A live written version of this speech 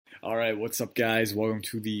All right, what's up, guys? Welcome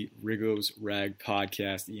to the Rigos Rag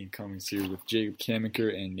Podcast. Ian Cummings here with Jacob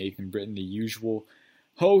Kamenker and Nathan Britton, the usual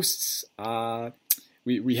hosts.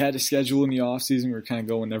 We had a schedule in the offseason. We were kind of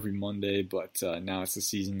going every Monday, but now it's the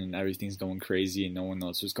season and everything's going crazy and no one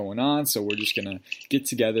knows what's going on. So we're just going to get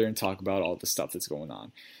together and talk about all the stuff that's going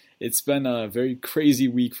on. It's been a very crazy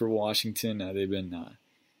week for Washington. They've been,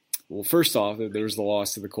 well, first off, there was the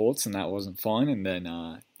loss to the Colts, and that wasn't fun. And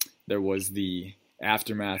then there was the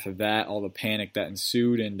aftermath of that, all the panic that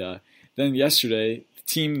ensued. And then yesterday, the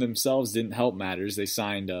team themselves didn't help matters. They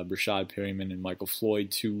signed Brashad Perryman and Michael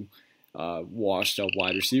Floyd, two washed-up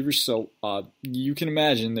wide receivers. So you can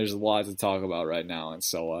imagine there's a lot to talk about right now. And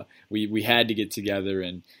so we had to get together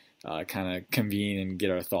and kind of convene and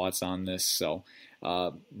get our thoughts on this. So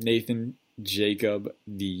Nathan, Jacob,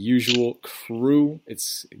 the usual crew,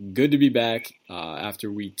 it's good to be back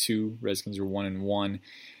after week 2. Redskins are 1-1.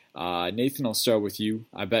 Nathan, I'll start with you.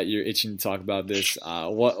 I bet you're itching to talk about this.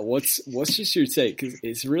 What's just your take? Because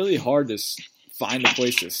it's really hard to find a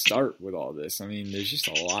place to start with all this. I mean, there's just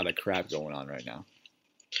a lot of crap going on right now.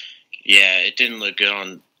 Yeah, it didn't look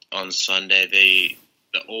good on Sunday.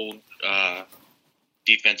 The old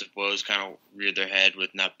defensive woes kind of reared their head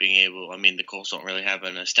with not being able. I mean, the Colts don't really have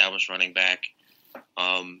an established running back,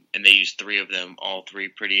 and they used 3 of them, all 3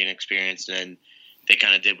 pretty inexperienced, and they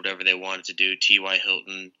kind of did whatever they wanted to do. T.Y.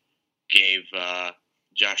 Hilton gave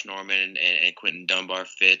Josh Norman and Quentin Dunbar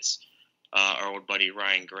fits. Our old buddy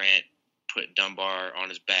Ryan Grant put Dunbar on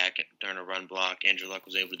his back during a run block. Andrew Luck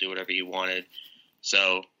was able to do whatever he wanted.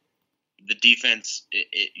 So the defense,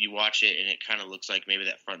 you watch it, and it kind of looks like maybe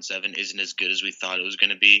that front 7 isn't as good as we thought it was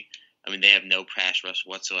going to be. I mean, they have no pass rush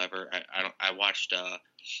whatsoever. I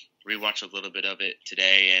rewatched a little bit of it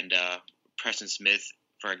today, and Preston Smith,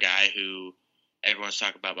 for a guy who everyone's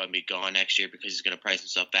talking about might be gone next year because he's going to price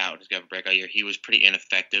himself out. He's going to have a breakout year. He was pretty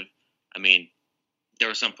ineffective. I mean, there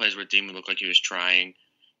were some plays where Demon looked like he was trying.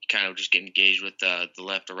 He kind of just get engaged with the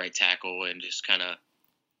left or right tackle and just kind of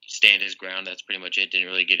stand his ground. That's pretty much it. Didn't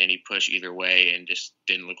really get any push either way and just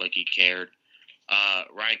didn't look like he cared.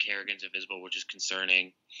 Ryan Kerrigan's invisible, which is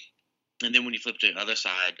concerning. And then when you flip to the other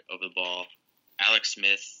side of the ball, Alex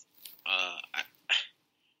Smith,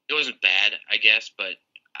 it wasn't bad, I guess, but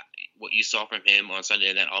what you saw from him on Sunday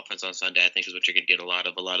and that offense on Sunday, I think, is what you're going to get a lot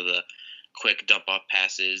of the quick dump-off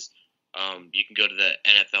passes. You can go to the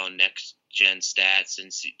NFL Next Gen stats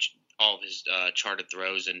and see all of his charted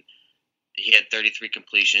throws, and he had 33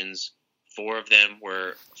 completions. 4 of them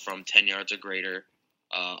were from 10 yards or greater.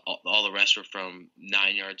 All the rest were from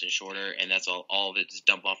 9 yards and shorter, and that's all of it is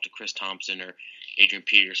dump off to Chris Thompson or Adrian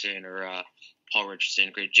Peterson or Paul Richardson,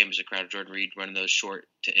 great Jameson Crowder, Jordan Reed running those short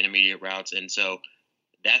to intermediate routes. And so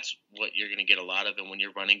that's what you're going to get a lot of. And when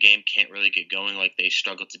your running game can't really get going like they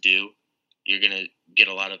struggle to do, you're going to get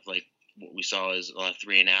a lot of, like, what we saw is a lot of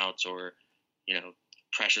 3-and-outs or,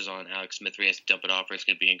 pressures on Alex Smith where he has to dump it off or it's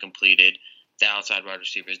going to be incompleted. The outside wide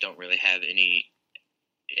receivers haven't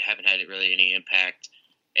had really any impact.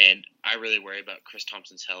 And I really worry about Chris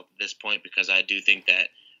Thompson's health at this point because I do think that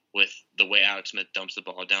with the way Alex Smith dumps the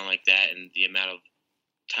ball down like that and the amount of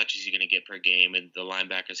touches he's going to get per game and the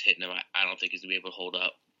linebackers hitting him, I don't think he's going to be able to hold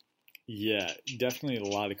up. Yeah, definitely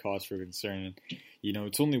a lot of cause for concern.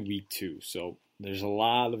 It's only week 2, so there's a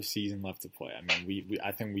lot of season left to play. I mean,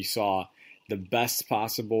 I think we saw the best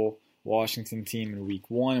possible Washington team in week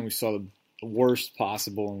 1, and we saw the worst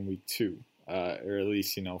possible in week 2, or at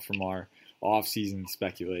least, from our off-season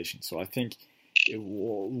speculation. So I think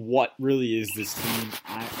what really is this team,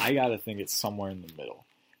 I got to think it's somewhere in the middle.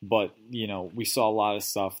 But, we saw a lot of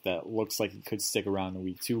stuff that looks like it could stick around in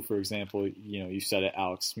week 2. For example, you said it,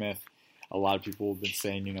 Alex Smith. A lot of people have been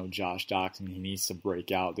saying, Josh Doctson, he needs to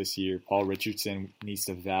break out this year. Paul Richardson needs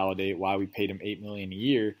to validate why we paid him $8 million a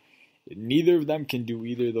year. Neither of them can do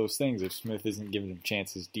either of those things if Smith isn't giving them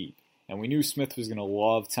chances deep. And we knew Smith was going to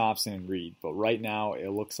love Thompson and Reed, but right now it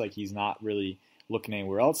looks like he's not really looking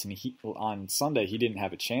anywhere else. And on Sunday, he didn't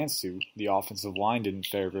have a chance to. The offensive line didn't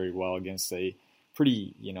fare very well against a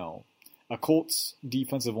pretty, a Colts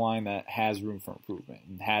defensive line that has room for improvement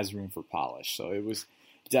and has room for polish. So it was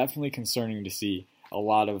definitely concerning to see a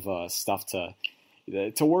lot of stuff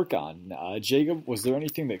to work on. Jacob, was there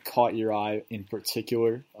anything that caught your eye in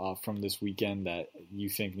particular from this weekend that you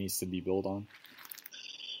think needs to be built on?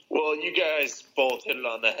 Well, you guys both hit it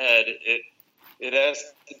on the head. It has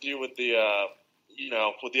to do with the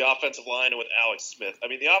with the offensive line and with Alex Smith. I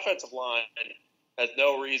mean, the offensive line has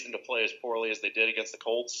no reason to play as poorly as they did against the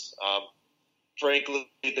Colts. Frankly,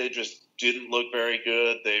 they just didn't look very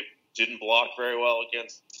good. They didn't block very well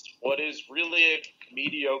against what is really a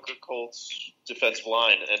mediocre Colts defensive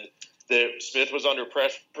line. And Smith was under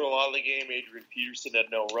pressure for a lot of the game. Adrian Peterson had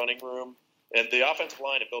no running room. And the offensive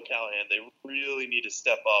line and Bill Callahan, they really need to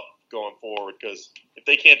step up going forward because if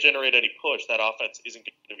they can't generate any push, that offense isn't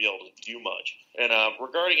going to be able to do much. And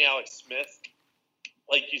regarding Alex Smith,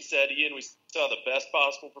 like you said, Ian, we saw the best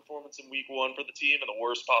possible performance in week 1 for the team and the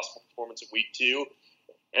worst possible performance in week 2.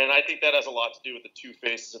 And I think that has a lot to do with the two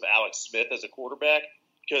faces of Alex Smith as a quarterback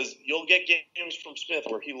because you'll get games from Smith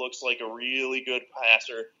where he looks like a really good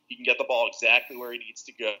passer. He can get the ball exactly where he needs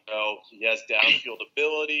to go. He has downfield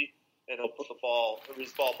ability. And he'll put the ball,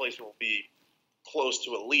 his ball placement will be close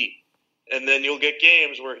to elite. And then you'll get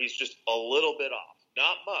games where he's just a little bit off.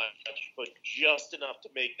 Not much, but just enough to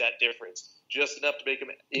make that difference. Just enough to make him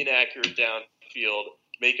inaccurate downfield,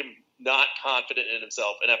 make him not confident in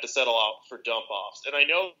himself, and have to settle out for dump-offs. And I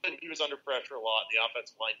know that he was under pressure a lot, and the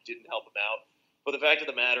offensive line didn't help him out. But the fact of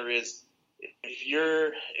the matter is, if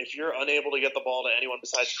you're unable to get the ball to anyone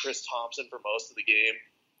besides Chris Thompson for most of the game,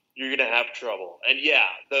 you're going to have trouble. And,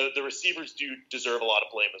 yeah, the receivers do deserve a lot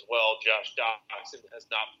of blame as well. Josh Doctson has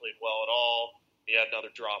not played well at all. He had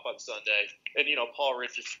another drop on Sunday. And, Paul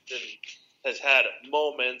Richardson has had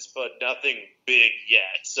moments, but nothing big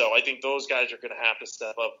yet. So I think those guys are going to have to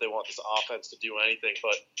step up if they want this offense to do anything.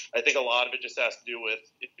 But I think a lot of it just has to do with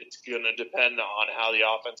it's going to depend on how the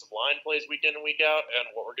offensive line plays week in and week out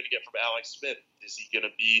and what we're going to get from Alex Smith. Is he going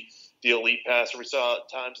to be the elite passer we saw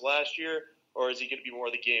at times last year? Or is he going to be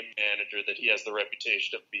more the game manager that he has the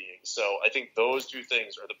reputation of being? So I think those two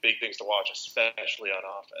things are the big things to watch, especially on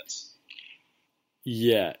offense.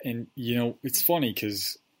 Yeah, and, it's funny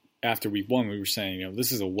because after week 1 we were saying,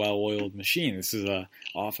 this is a well-oiled machine. This is a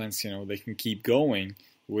offense, they can keep going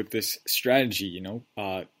with this strategy,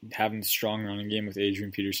 having a strong running game with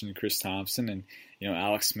Adrian Peterson and Chris Thompson and,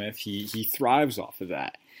 Alex Smith, he thrives off of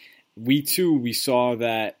that. Week 2, we saw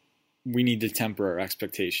that we need to temper our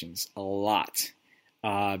expectations a lot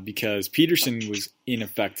because Peterson was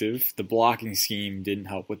ineffective. The blocking scheme didn't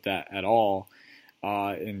help with that at all.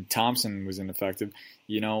 And Thompson was ineffective.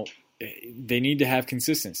 They need to have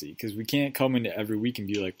consistency because we can't come into every week and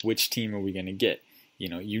be like, which team are we going to get?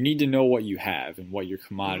 You need to know what you have and what your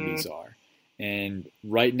commodities are. And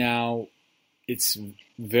right now, it's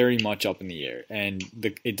very much up in the air. And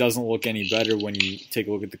it doesn't look any better when you take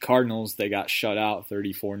a look at the Cardinals. They got shut out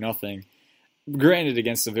 34-0. Granted,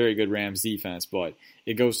 against a very good Rams defense, but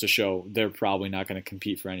it goes to show they're probably not going to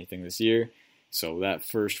compete for anything this year. So that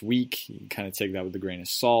first week, you can kind of take that with a grain of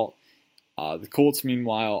salt. The Colts,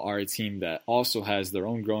 meanwhile, are a team that also has their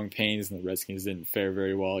own growing pains, and the Redskins didn't fare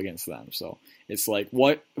very well against them. So it's like,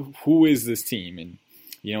 who is this team? And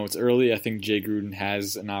it's early. I think Jay Gruden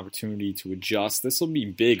has an opportunity to adjust. This will be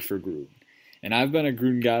big for Gruden. And I've been a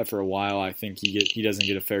Gruden guy for a while. I think he doesn't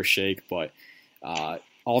get a fair shake. But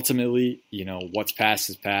ultimately, what's past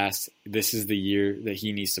is past. This is the year that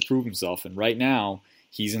he needs to prove himself. And right now,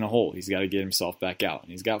 he's in a hole. He's got to get himself back out.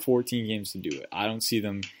 And he's got 14 games to do it. I don't see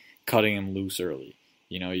them cutting him loose early.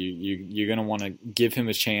 You're going to want to give him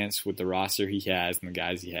a chance with the roster he has and the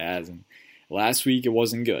guys he has. And last week, it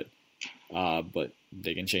wasn't good. But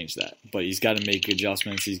they can change that. But he's got to make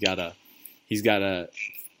adjustments. He's got to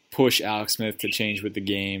push Alex Smith to change with the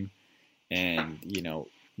game. And,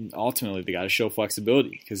 ultimately they got to show flexibility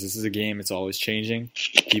because this is a game. It's always changing.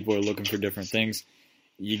 People are looking for different things.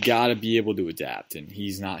 You got to be able to adapt, and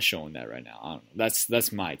he's not showing that right now. I don't know.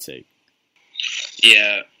 That's my take.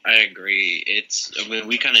 Yeah, I agree.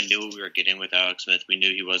 We kind of knew what we were getting with Alex Smith. We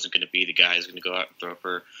knew he wasn't going to be the guy who's going to go out and throw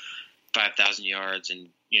for 5,000 yards and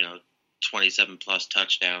 27 plus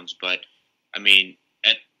touchdowns. But I mean,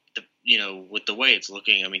 with the way it's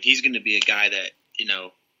looking, I mean, he's going to be a guy that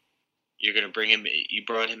you're going to bring him. You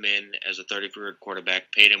brought him in as a 33rd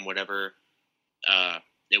quarterback, paid him whatever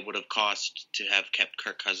it would have cost to have kept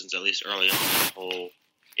Kirk Cousins at least early on in the whole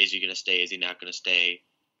is he going to stay, is he not going to stay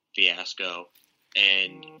fiasco.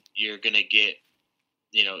 And you're going to get,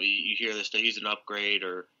 you hear this, that he's an upgrade,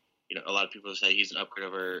 or, a lot of people say he's an upgrade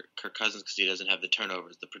over Kirk Cousins because he doesn't have the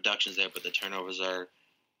turnovers. The production's there, but the turnovers are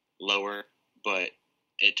lower. But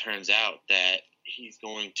it turns out that he's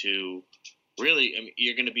going to really,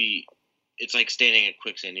 you're going to be, it's like standing in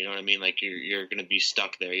quicksand, you know what I mean? Like you're going to be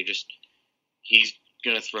stuck there. He's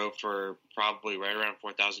going to throw for probably right around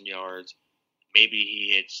 4,000 yards. Maybe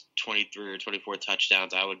he hits 23 or 24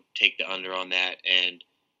 touchdowns. I would take the under on that. And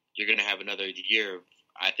you're going to have another year of,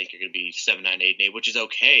 I think you're going to be 7, 9, 8, and 8, which is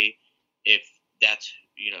okay if that's,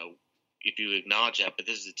 if you acknowledge that. But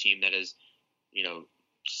this is a team that has,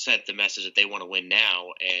 sent the message that they want to win now.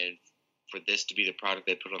 And for this to be the product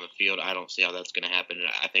they put on the field, I don't see how that's going to happen. And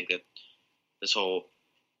I think that this whole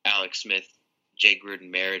Alex Smith Jay Gruden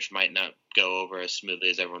marriage might not go over as smoothly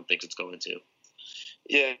as everyone thinks it's going to.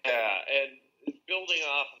 Yeah, and building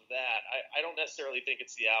off of that, I don't necessarily think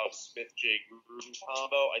it's the Alex Smith Jay Gruden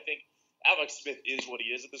combo. I think Alex Smith is what he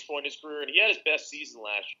is at this point in his career, and he had his best season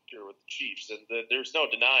last year with the Chiefs, and there's no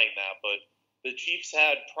denying that. But the Chiefs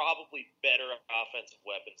had probably better offensive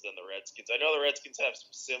weapons than the Redskins. I know the Redskins have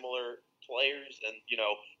some similar players, and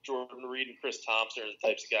Jordan Reed and Chris Thompson are the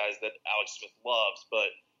types of guys that Alex Smith loves, but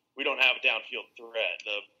we don't have a downfield threat.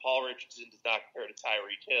 Paul Richardson does not compare to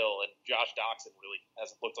Tyreek Hill, and Josh Doxson really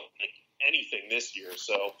hasn't looked like anything this year.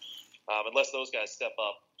 So unless those guys step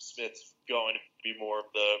up, Smith's going to be more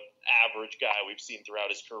of the average guy we've seen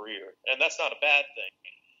throughout his career. And that's not a bad thing.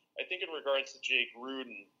 I think in regards to Jay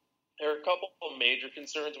Gruden, there are a couple of major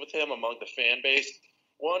concerns with him among the fan base.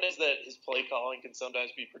 One is that his play calling can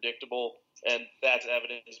sometimes be predictable, and that's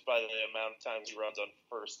evidenced by the amount of times he runs on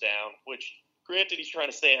first down, which – granted, he's trying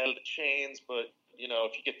to stay ahead of the chains, but,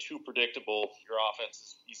 if you get too predictable, your offense is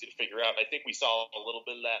easy to figure out. And I think we saw a little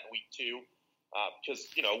bit of that in week 2 because,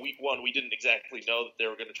 week 1, we didn't exactly know that they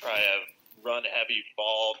were going to try a run-heavy,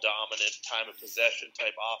 ball-dominant, time of possession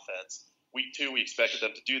type offense. Week 2, we expected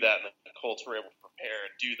them to do that, and the Colts were able to prepare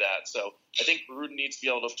and do that. So I think Gruden needs to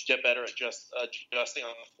be able to get better at just adjusting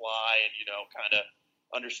on the fly and, kind of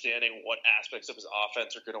understanding what aspects of his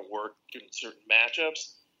offense are going to work in certain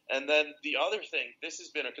matchups. And then the other thing, this has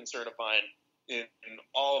been a concern of mine in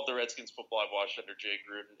all of the Redskins football I've watched under Jay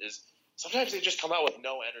Gruden, is sometimes they just come out with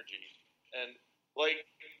no energy. And,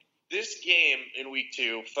 this game in week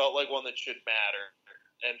 2 felt like one that should matter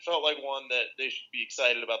and felt like one that they should be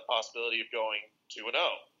excited about the possibility of going 2-0.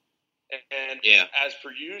 And as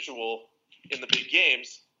per usual, in the big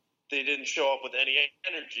games, they didn't show up with any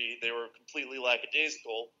energy. They were completely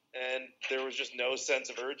lackadaisical. And there was just no sense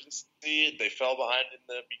of urgency. They fell behind in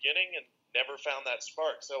the beginning and never found that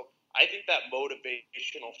spark. So I think that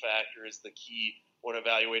motivational factor is the key when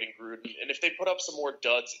evaluating Gruden. And if they put up some more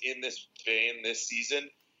duds in this vein this season,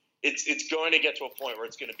 it's going to get to a point where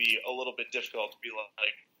it's going to be a little bit difficult to be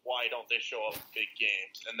like, why don't they show up in big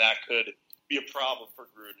games? And that could be a problem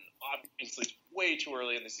for Gruden. Obviously, it's way too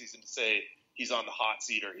early in the season to say he's on the hot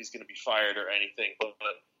seat or he's going to be fired or anything, but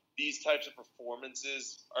these types of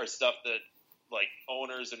performances are stuff that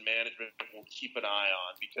owners and management will keep an eye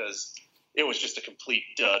on because it was just a complete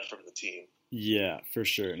dud from the team. Yeah, for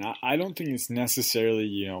sure. And I don't think it's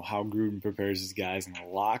necessarily, how Gruden prepares his guys in the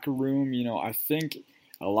locker room. I think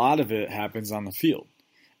a lot of it happens on the field,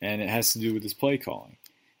 and it has to do with his play calling.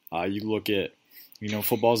 You look at,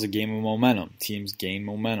 football is a game of momentum. Teams gain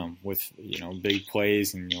momentum with, big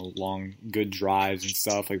plays and, long, good drives and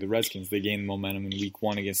stuff. Like the Redskins, they gained momentum in week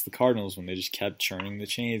 1 against the Cardinals when they just kept churning the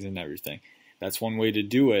chains and everything. That's one way to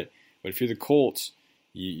do it. But if you're the Colts,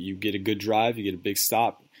 you get a good drive, you get a big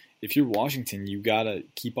stop. If you're Washington, you got to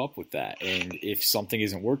keep up with that. And if something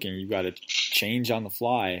isn't working, you got to change on the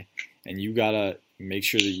fly, and you got to make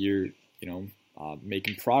sure that you're,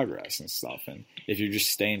 making progress and stuff. And if you're just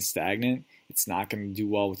staying stagnant, it's not going to do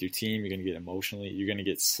well with your team. You're going to get emotionally. You're going to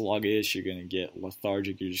get sluggish. You're going to get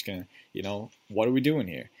lethargic. You're just going to, what are we doing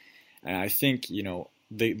here? And I think,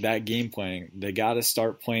 that game planning, they got to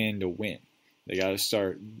start playing to win. They got to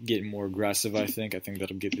start getting more aggressive, I think. I think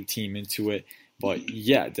that'll get the team into it. But,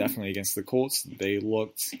 yeah, definitely against the Colts, they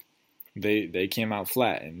came out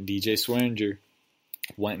flat. And DJ Swearinger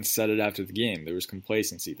went and said it after the game. There was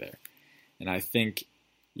complacency there. And I think,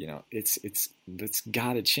 that's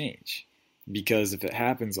got to change. Because if it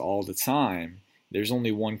happens all the time, there's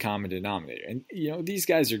only one common denominator. And, these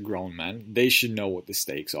guys are grown men. They should know what the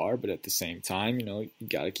stakes are. But at the same time, you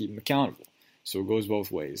got to keep them accountable. So it goes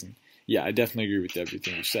both ways. And, yeah, I definitely agree with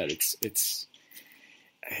everything you said. It's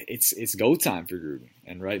go time for Gruden.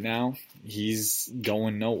 And right now, he's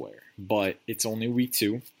going nowhere. But it's only week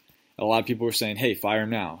 2. A lot of people are saying, hey, fire him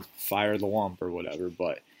now. Fire the lump or whatever.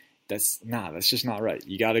 But that's just not right.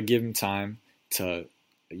 You got to give him time to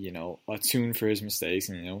attune for his mistakes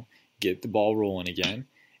and, get the ball rolling again.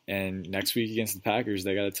 And next week against the Packers,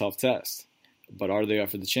 they got a tough test. But are they up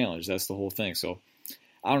for the challenge? That's the whole thing. So,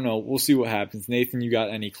 I don't know. We'll see what happens. Nathan, you got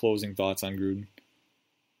any closing thoughts on Gruden?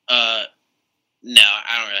 No,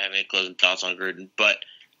 I don't really have any closing thoughts on Gruden. But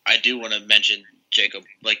I do want to mention, Jacob,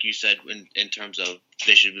 like you said, in terms of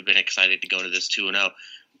they should have been excited to go to this 2-0.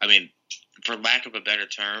 I mean, for lack of a better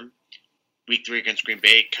term, Week 3 against Green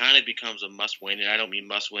Bay kind of becomes a must-win, and I don't mean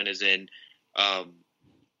must-win as in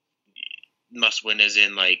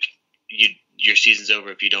your season's over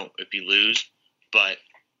if you lose, but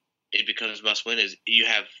it becomes must-win is you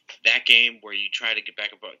have that game where you try to get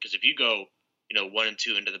back up because if you go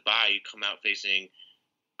 1-2 into the bye, you come out facing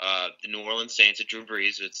the New Orleans Saints at Drew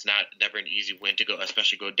Brees. It's never an easy win to go,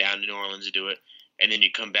 especially go down to New Orleans to do it. And then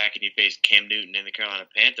you come back and you face Cam Newton and the Carolina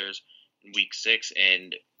Panthers in Week 6,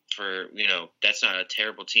 and that's not a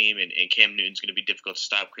terrible team, and Cam Newton's going to be difficult to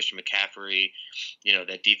stop. Christian McCaffrey,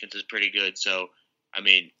 that defense is pretty good. So, I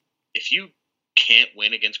mean, if you can't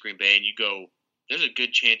win against Green Bay and you go, there's a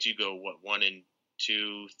good chance you go, 1 and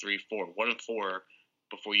 2, 3, 4, 1 and 4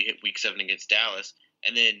 before you hit Week 7 against Dallas.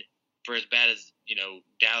 And then for as bad as,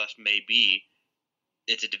 Dallas may be,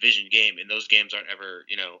 it's a division game, and those games aren't ever,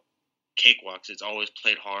 cakewalks. It's always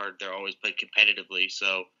played hard. They're always played competitively.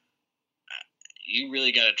 So you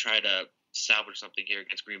really got to try to salvage something here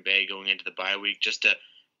against Green Bay going into the bye week, just to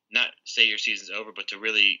not say your season's over, but to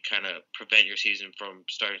really kind of prevent your season from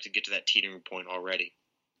starting to get to that teetering point already.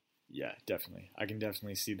 Yeah, definitely. I can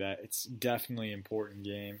definitely see that. It's definitely an important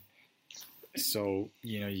game. So,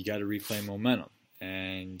 you got to reclaim momentum.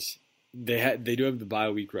 And they do have the bye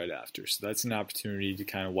week right after. So that's an opportunity to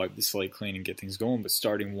kind of wipe the slate clean and get things going. But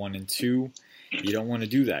starting 1 and 2, you don't want to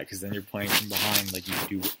do that because then you're playing from behind like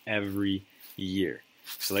you do every year.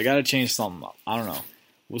 So they got to change something up. I don't know.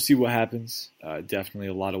 We'll see what happens. Definitely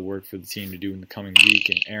a lot of work for the team to do in the coming week.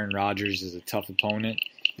 And Aaron Rodgers is a tough opponent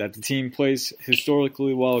that the team plays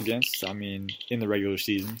historically well against. I mean, in the regular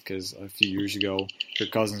season, because a few years ago,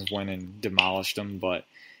 Kirk Cousins went and demolished them. But,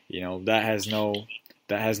 that has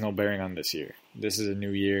no bearing on this year. This is a new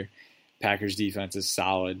year. Packers defense is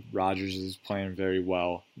solid. Rodgers is playing very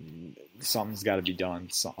well. Something's got to be done.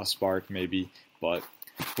 A spark maybe, but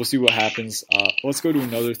we'll see what happens. Let's go to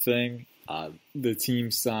another thing. The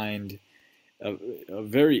team signed a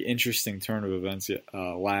very interesting turn of events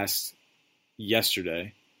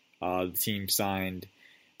yesterday. The team signed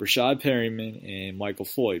Brashad Perriman and Michael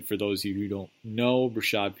Floyd. For those of you who don't know,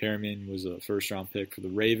 Brashad Perriman was a first-round pick for the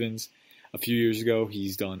Ravens a few years ago.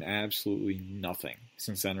 He's done absolutely nothing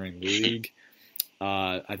since entering the league.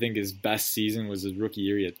 I think his best season was his rookie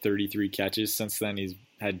year. He had 33 catches. Since then, he's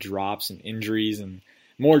had drops and injuries and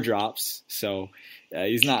more drops. So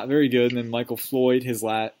he's not very good. And then Michael Floyd,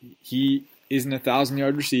 he isn't a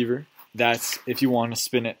 1,000-yard receiver. That's if you want to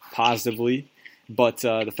spin it positively. But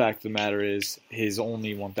the fact of the matter is his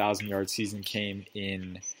only 1,000-yard season came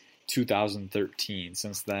in 2013.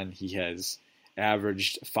 Since then, he has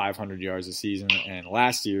averaged 500 yards a season, and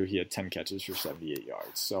last year he had 10 catches for 78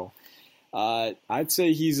 yards. So I'd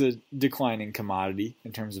say he's a declining commodity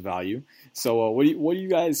in terms of value. So what do you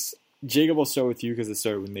guys, Jacob, I'll start with you because I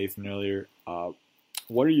started with Nathan earlier.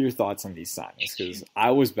 What are your thoughts on these signings? Because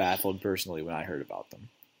I was baffled personally when I heard about them.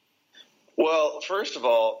 Well, first of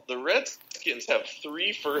all, the Redskins have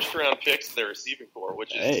 3 first-round picks in their receiving corps,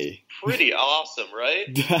 which is pretty awesome, right?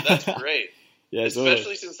 That's great. Yeah,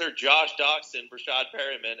 especially since they're Josh Doxson, Brashad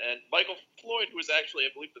Perriman, and Michael Floyd, who was actually, I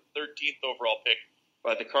believe, the 13th overall pick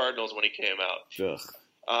by the Cardinals when he came out.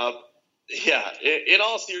 In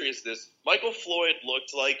all seriousness, Michael Floyd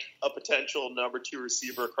looked like a potential number 2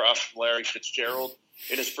 receiver across from Larry Fitzgerald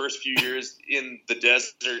in his first few years in the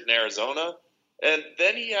desert in Arizona. And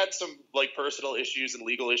then he had some personal issues and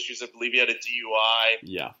legal issues. I believe he had a DUI.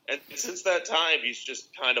 Yeah. And since that time, he's just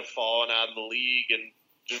kind of fallen out of the league, and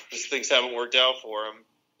just things haven't worked out for him.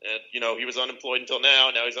 And, he was unemployed until now.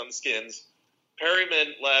 Now he's on the Skins.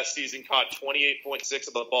 Perryman last season caught 28.6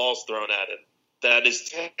 of the balls thrown at him. That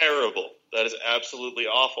is terrible. That is absolutely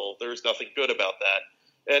awful. There's nothing good about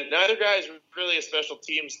that. And neither guy is really a special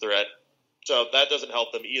teams threat, so that doesn't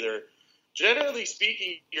help them either. Generally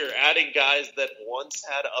speaking, you're adding guys that once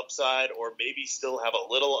had upside or maybe still have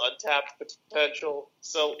a little untapped potential.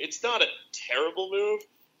 So it's not a terrible move,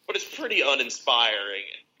 but it's pretty uninspiring.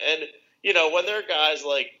 And, when there are guys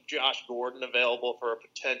like Josh Gordon available for a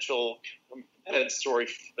potential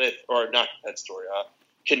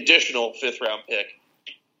conditional 5th-round pick,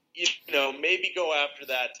 maybe go after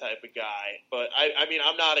that type of guy. But,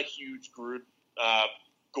 I'm not a huge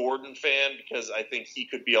Gordon fan because I think he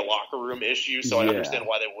could be a locker room issue, so I understand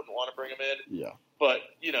why they wouldn't want to bring him in. Yeah. But,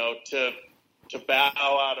 to bow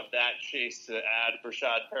out of that chase to add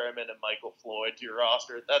Brashad Perriman and Michael Floyd to your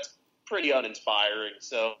roster, that's pretty uninspiring.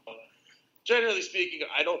 So, generally speaking,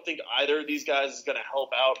 I don't think either of these guys is going to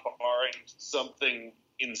help out, barring something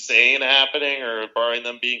insane happening or barring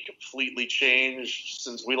them being completely changed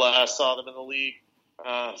since we last saw them in the league.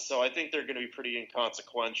 So I think they're going to be pretty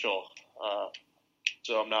inconsequential.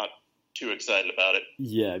 So I'm not too excited about it.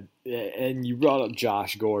 Yeah, and you brought up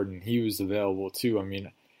Josh Gordon. He was available too.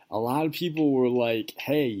 A lot of people were like,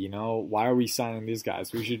 "Hey, why are we signing these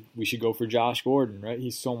guys? We should go for Josh Gordon, right?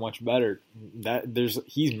 He's so much better."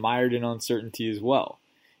 He's mired in uncertainty as well.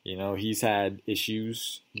 He's had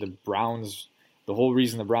issues. The Browns the whole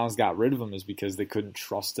reason the Browns got rid of him is because they couldn't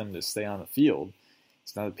trust him to stay on the field.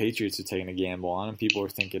 It's not the Patriots are taking a gamble on him. People are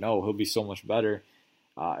thinking, oh, he'll be so much better.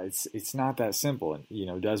 It's not that simple. And,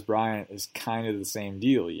 Dez Bryant is kind of the same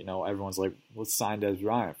deal. Everyone's like, let's sign Dez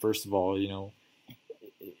Bryant. First of all,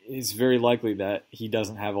 it's very likely that he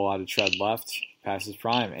doesn't have a lot of tread left past his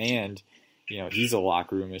prime. And, he's a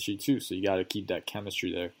locker room issue too. So you got to keep that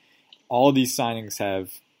chemistry there. All these signings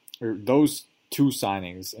those two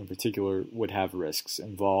signings in particular would have risks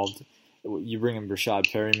involved. You bring in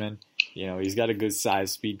Rashad Perryman. He's got a good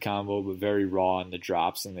size speed combo, but very raw in the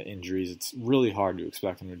drops and the injuries. It's really hard to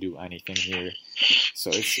expect him to do anything here.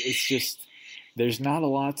 So it's just there's not a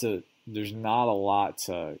lot to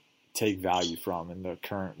take value from in the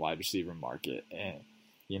current wide receiver market. And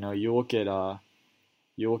you look at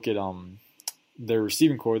their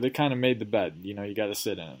receiving core. They kind of made the bed. You got to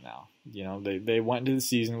sit in it now. They went into the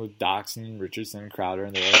season with Doxson, Richardson, and Crowder,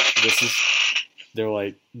 and they're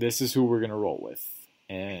like, this is who we're gonna roll with.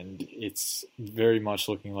 And it's very much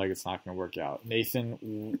looking like it's not going to work out.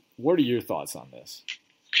 Nathan, what are your thoughts on this?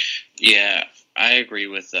 Yeah, I agree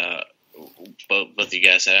with both you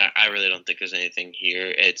guys said. I really don't think there's anything here.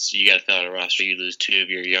 You got to fill out a roster. You lose two of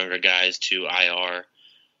your younger guys to IR.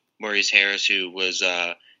 Maurice Harris, who was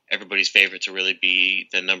everybody's favorite to really be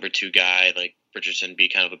the number 2 guy, like Richardson be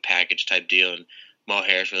kind of a package type deal, and Mo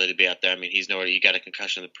Harris really to be out there. I mean, he's nowhere. He got a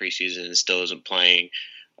concussion in the preseason and still isn't playing.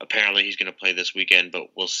 Apparently he's going to play this weekend, but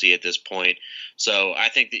we'll see at this point. So I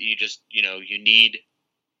think that you just, you need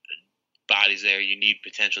bodies there. You need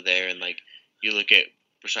potential there. And, you look at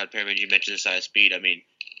Rashad Perriman, you mentioned the size speed. I mean,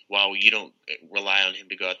 while you don't rely on him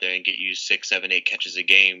to go out there and get you 6, 7, 8 catches a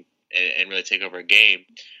game and really take over a game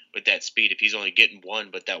with that speed, if he's only getting one,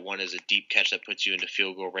 but that one is a deep catch that puts you into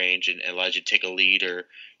field goal range and allows you to take a lead or,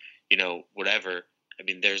 whatever. I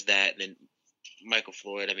mean, there's that. And then Michael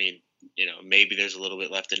Floyd, I mean, maybe there's a little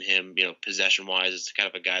bit left in him, possession-wise. It's kind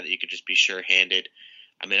of a guy that you could just be sure-handed.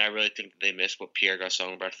 I mean, I really think that they missed what Pierre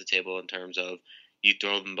Garçon brought to the table in terms of you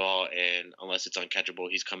throw them the ball, and unless it's uncatchable,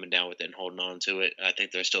 he's coming down with it and holding on to it. I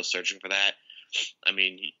think they're still searching for that. I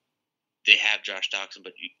mean, they have Josh Doxson,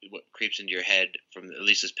 but what creeps into your head from at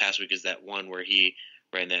least this past week is that one where he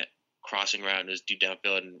ran that crossing route and was deep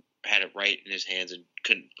downfield and had it right in his hands and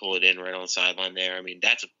couldn't pull it in right on the sideline there. I mean,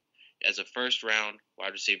 as a first-round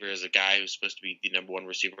wide receiver, as a guy who's supposed to be the number 1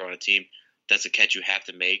 receiver on a team, that's a catch you have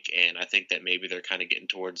to make. And I think that maybe they're kind of getting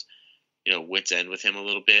towards, wit's end with him a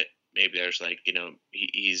little bit. Maybe there's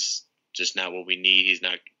he's just not what we need.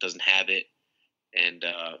 Doesn't have it, and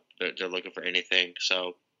they're looking for anything.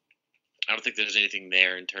 So I don't think there's anything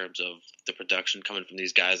there in terms of the production coming from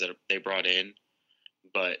these guys that they brought in.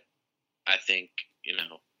 But I think you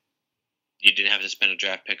didn't have to spend a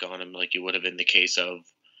draft pick on him like you would have in the case of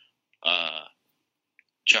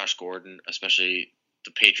Josh Gordon, especially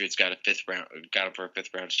the Patriots got him for a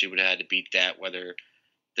 5th round. So you would have had to beat that, whether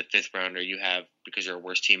the 5th rounder you have because your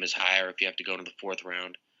worst team is higher, if you have to go into the 4th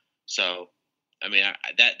round. So, I mean,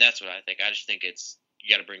 that's what I think. I just think you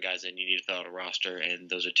got to bring guys in. You need to fill out a roster, and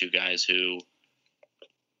those are 2 guys who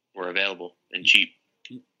were available and cheap.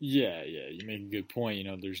 Yeah, you make a good point.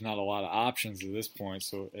 There's not a lot of options at this point.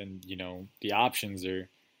 So, and the options are,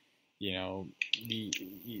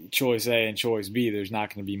 the choice A and choice B, there's not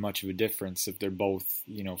going to be much of a difference if they're both,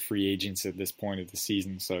 free agents at this point of the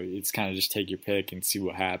season. So it's kind of just take your pick and see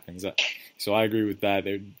what happens. So I agree with that.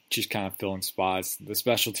 They're just kind of filling spots. The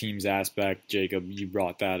special teams aspect, Jacob, you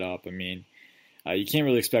brought that up. I mean, you can't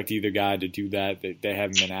really expect either guy to do that. They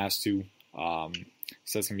haven't been asked to. So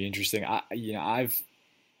that's going to be interesting.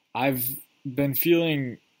 I've been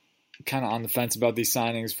feeling kind of on the fence about these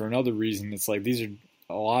signings for another reason. It's like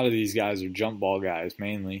a lot of these guys are jump ball guys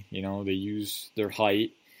mainly. They use their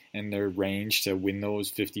height and their range to win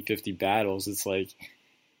those 50-50 battles. It's like,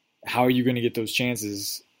 how are you going to get those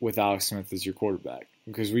chances with Alex Smith as your quarterback?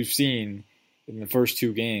 Because we've seen in the first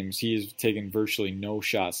 2 games, he has taken virtually no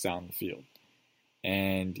shots down the field.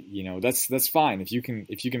 And, that's fine. If you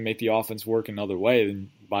can make the offense work another way,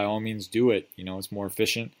 then by all means do it. It's more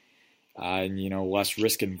efficient and, less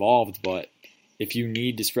risk involved. But if you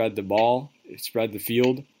need to spread the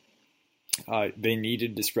field, they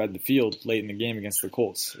needed to spread the field late in the game against the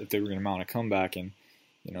Colts if they were going to mount a comeback, and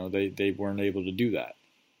they weren't able to do that.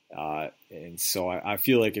 And so I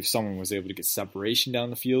feel like if someone was able to get separation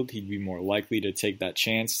down the field, he'd be more likely to take that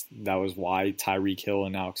chance. That was why Tyreek Hill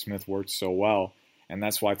and Alex Smith worked so well, and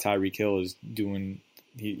that's why Tyreek Hill is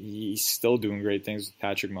he's still doing great things with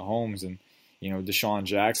Patrick Mahomes and Deshaun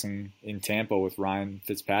Jackson in Tampa with Ryan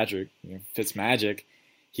Fitzpatrick, Fitzmagic.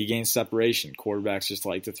 He gains separation. Quarterbacks just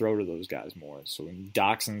like to throw to those guys more. So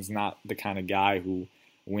Doxson's not the kind of guy who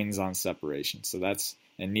wins on separation. So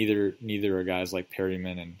and neither are guys like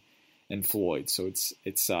Perryman and Floyd. So it's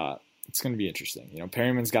going to be interesting.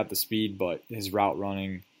 Perryman's got the speed, but his route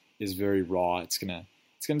running is very raw. It's gonna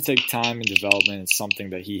take time and development. It's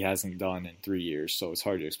something that he hasn't done in 3 years, so it's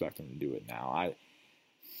hard to expect him to do it now.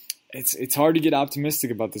 It's hard to get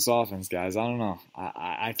optimistic about this offense, guys. I don't know.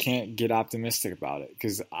 I can't get optimistic about it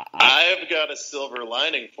because I've got a silver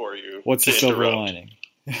lining for you. What's the silver lining?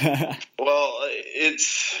 Well,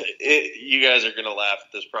 you guys are gonna laugh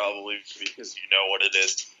at this probably because you know what it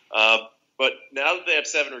is. But now that they have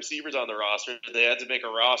 7 receivers on the roster, they had to make a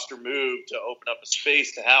roster move to open up a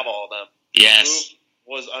space to have all of them. Yes.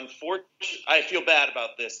 Was unfortunate. I feel bad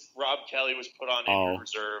about this. Rob Kelly was put on injured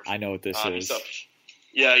reserve. I know what this is. So,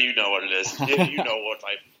 yeah, you know what it is. You know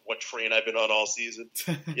what train I've been on all season.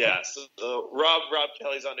 Yeah, so Rob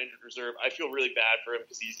Kelly's on injured reserve. I feel really bad for him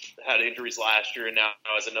because he's had injuries last year and now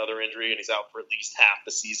has another injury, and he's out for at least half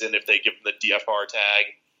the season if they give him the DFR tag.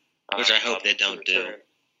 Which I hope they don't do.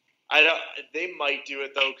 They might do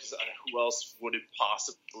it though, because who else would it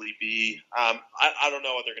possibly be? I don't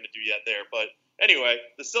know what they're going to do yet there, but anyway,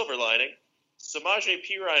 the silver lining: Samaje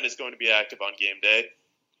Perine is going to be active on game day.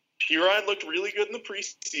 Perine looked really good in the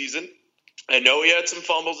preseason. I know he had some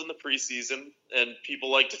fumbles in the preseason, and people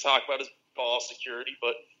like to talk about his ball security,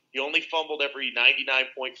 but he only fumbled every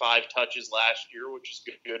 99.5 touches last year, which is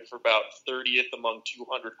good for about 30th among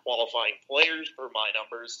 200 qualifying players per my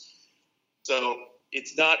numbers. So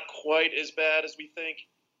it's not quite as bad as we think.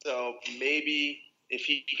 So maybe if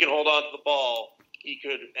he can hold on to the ball, he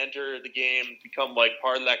could enter the game, become like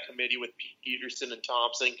part of that committee with Peterson and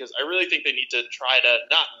Thompson, because I really think they need to try to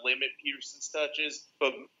not limit Peterson's touches,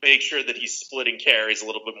 but make sure that he's splitting carries a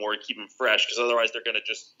little bit more to keep him fresh, because otherwise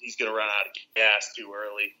he's going to run out of gas too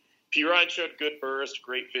early. Perine showed good burst,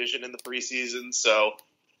 great vision in the preseason, so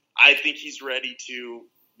I think he's ready to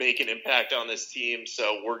make an impact on this team,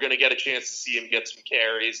 so we're going to get a chance to see him get some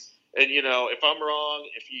carries. And, if I'm wrong,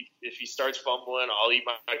 if he starts fumbling, I'll eat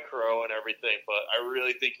my crow and everything. But I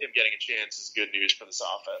really think him getting a chance is good news for this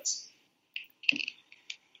offense.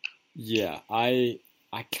 Yeah, I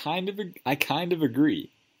kind of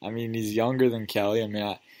agree. I mean, he's younger than Kelly. I mean,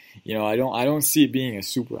 I don't see it being a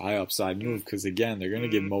super high upside move because again, they're going to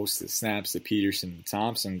give most of the snaps to Peterson and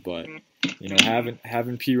Thompson. But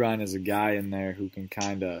having Perine as a guy in there who can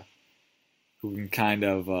kind of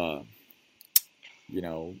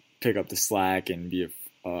pick up the slack and be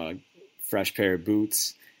a fresh pair of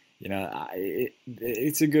boots,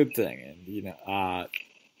 it's a good thing. And,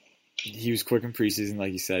 he was quick in preseason,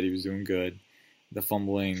 like you said, he was doing good. The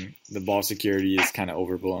fumbling, the ball security is kind of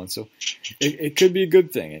overblown. So it could be a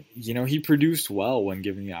good thing. And, he produced well when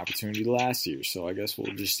given the opportunity last year. So I guess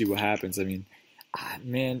we'll just see what happens. I mean,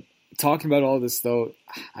 man, talking about all this, though,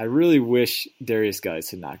 I really wish Darius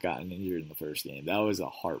Geis had not gotten injured in the first game. That was a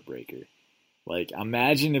heartbreaker. Like,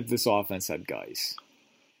 imagine if this offense had Geis.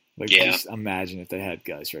 Just imagine if they had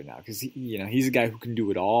Geis right now. Because, he's a guy who can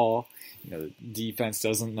do it all. The defense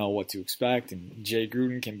doesn't know what to expect. And Jay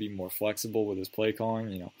Gruden can be more flexible with his play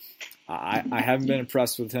calling. I haven't been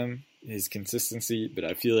impressed with him, his consistency. But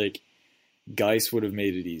I feel like Geis would have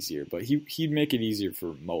made it easier. But he'd make it easier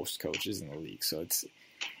for most coaches in the league. So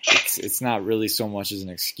it's not really so much as an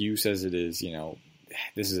excuse as it is,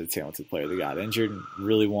 this is a talented player that got injured and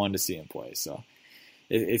really wanted to see him play. So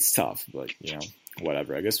it's tough, but,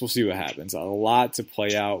 whatever. I guess we'll see what happens. A lot to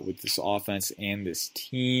play out with this offense and this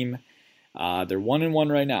team. They're 1-1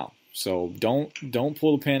 right now. So don't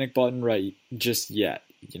pull the panic button right just yet.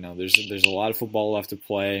 There's a lot of football left to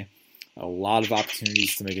play, a lot of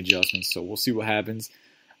opportunities to make adjustments. So we'll see what happens.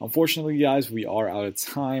 Unfortunately, guys, we are out of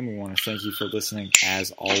time. We want to thank you for listening.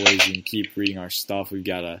 As always, you can keep reading our stuff. We've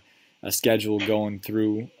got a schedule going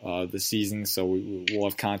through the season, so we'll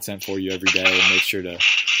have content for you every day, and make sure to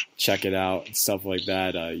check it out and stuff like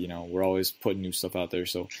that. We're always putting new stuff out there.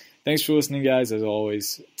 So thanks for listening, guys. As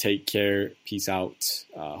always, take care. Peace out.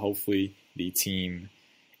 Hopefully the team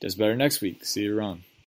does better next week. See you around.